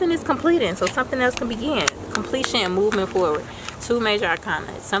world. Something is completing, so something else can begin. Completion and movement forward. 2 major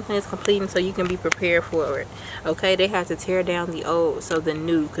arcana. Something is completing so you can be prepared for it. Okay, they have to tear down the old so the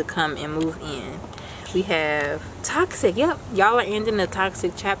new could come and move in. We have toxic. Yep, y'all are ending the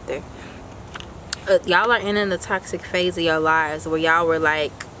toxic chapter. Y'all are ending the toxic phase of your lives where y'all were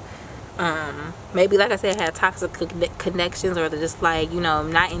like, maybe like I said, had toxic connections, or just like, you know,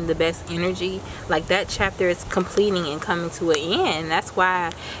 not in the best energy. Like that chapter is completing and coming to an end. That's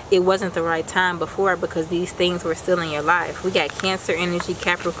why it wasn't the right time before, because these things were still in your life. We got Cancer energy,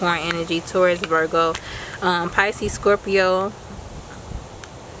 Capricorn energy, Taurus, Virgo, Pisces, Scorpio.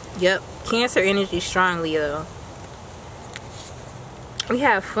 Yep, Cancer energy strongly though. We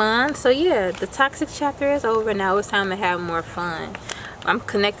have fun. So yeah, the toxic chapter is over. Now it's time to have more fun. I'm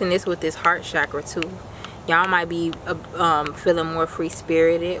connecting this with this heart chakra too. Y'all might be feeling more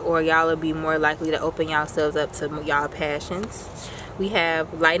free-spirited, or y'all will be more likely to open yourselves up to y'all passions. We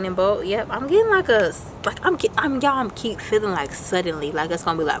have lightning bolt. Yep, I'm getting like a, like I'm keep feeling like suddenly, like it's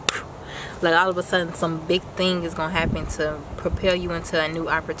gonna be like all of a sudden some big thing is gonna happen to propel you into a new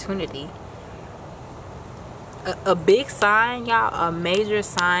opportunity. A big sign, y'all, a major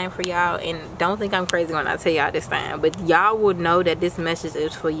sign for y'all, and don't think I'm crazy when I tell y'all this thing, but y'all would know that this message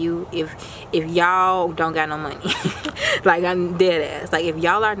is for you if y'all don't got no money. Like, I'm dead ass. Like, if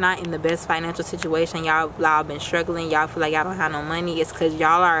y'all are not in the best financial situation, y'all been struggling, y'all feel like y'all don't have no money, it's because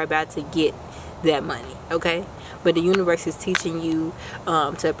y'all are about to get that money, okay? But the universe is teaching you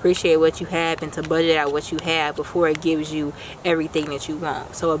to appreciate what you have and to budget out what you have before it gives you everything that you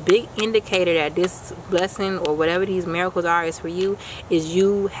want. So a big indicator that this blessing or whatever these miracles are is for you is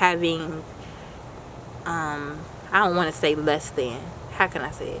you having, I don't want to say less than. How can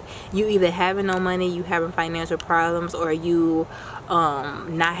I say it? You either having no money, you having financial problems, or you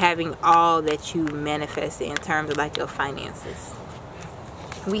not having all that you manifested in terms of like your finances.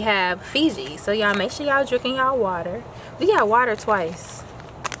 We have Fiji, so y'all make sure y'all drinking y'all water. We got water twice.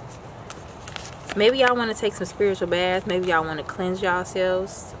 Maybe y'all want to take some spiritual baths. Maybe y'all want to cleanse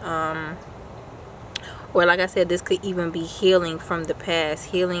yourselves. Or like I said, this could even be healing from the past,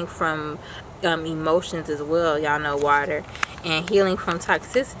 healing from emotions as well. Y'all know water, and healing from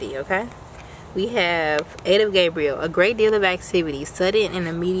toxicity. Okay. We have 8 of Gabriel, a great deal of activity, sudden and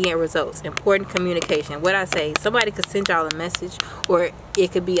immediate results, important communication. What I say, somebody could send y'all a message, or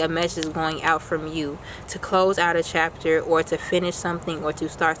it could be a message going out from you to close out a chapter, or to finish something, or to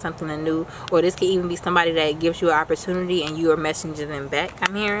start something anew. Or this could even be somebody that gives you an opportunity and you are messaging them back,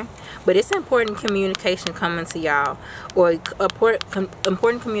 I'm hearing. But it's important communication coming to y'all, or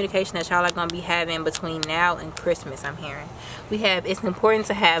important communication that y'all are going to be having between now and Christmas, I'm hearing. We have, it's important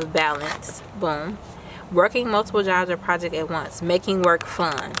to have balance. Boom. Working multiple jobs or projects at once. Making work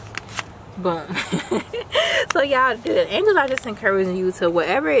fun. Boom. So y'all, the angels are just encouraging you to,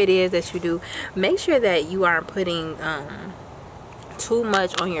 whatever it is that you do, make sure that you aren't putting too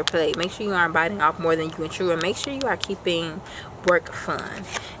much on your plate. Make sure you aren't biting off more than you can chew, and make sure you are keeping work fun.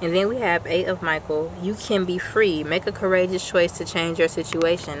 And then we have 8 of Michael. You can be free. Make a courageous choice to change your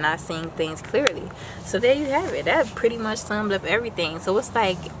situation, not seeing things clearly. So there you have it. That pretty much summed up everything. So it's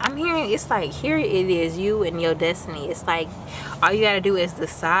like, I'm hearing, it's like, here it is, you and your destiny. It's like, all you gotta do is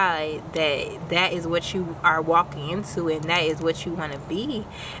decide that that is what you are walking into, and that is what you want to be,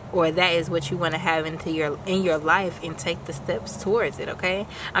 or that is what you want to have in your life, and take the steps towards it. Okay,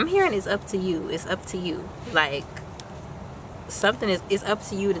 I'm hearing it's up to you. It's up to you. Like, something is up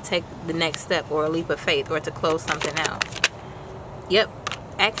to you to take the next step, or a leap of faith, or to close something out. Yep,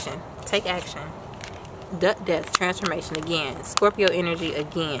 action. Take action. Death, transformation again. Scorpio energy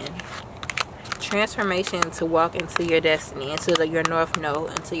again. transformation to walk into your destiny, into your North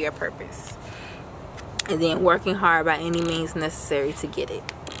Node, into your purpose. And then working hard by any means necessary to get it.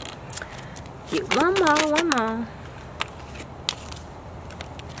 Get one more.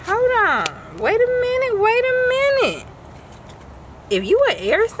 Hold on. Wait a minute. If you an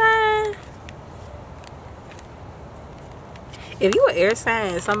air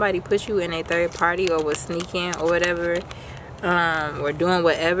sign, and somebody put you in a third party or was sneaking or whatever, or doing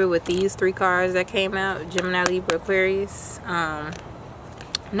whatever with these 3 cards that came out, Gemini, Libra, Aquarius,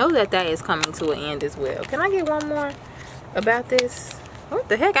 know that is coming to an end as well. Can I get one more about this? What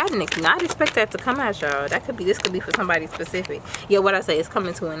the heck? I did not expect that to come out, y'all. This could be for somebody specific. Yeah, what I say, it's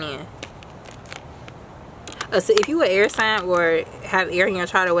coming to an end. So if you an air sign or have air in your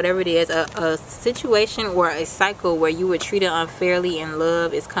chart or whatever it is, a situation or a cycle where you were treated unfairly in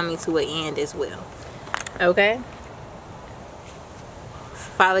love is coming to an end as well. Okay?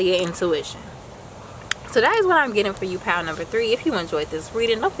 Follow your intuition. So that is what I'm getting for you, pile number 3. If you enjoyed this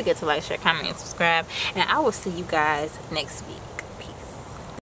reading, don't forget to like, share, comment, and subscribe. And I will see you guys next week.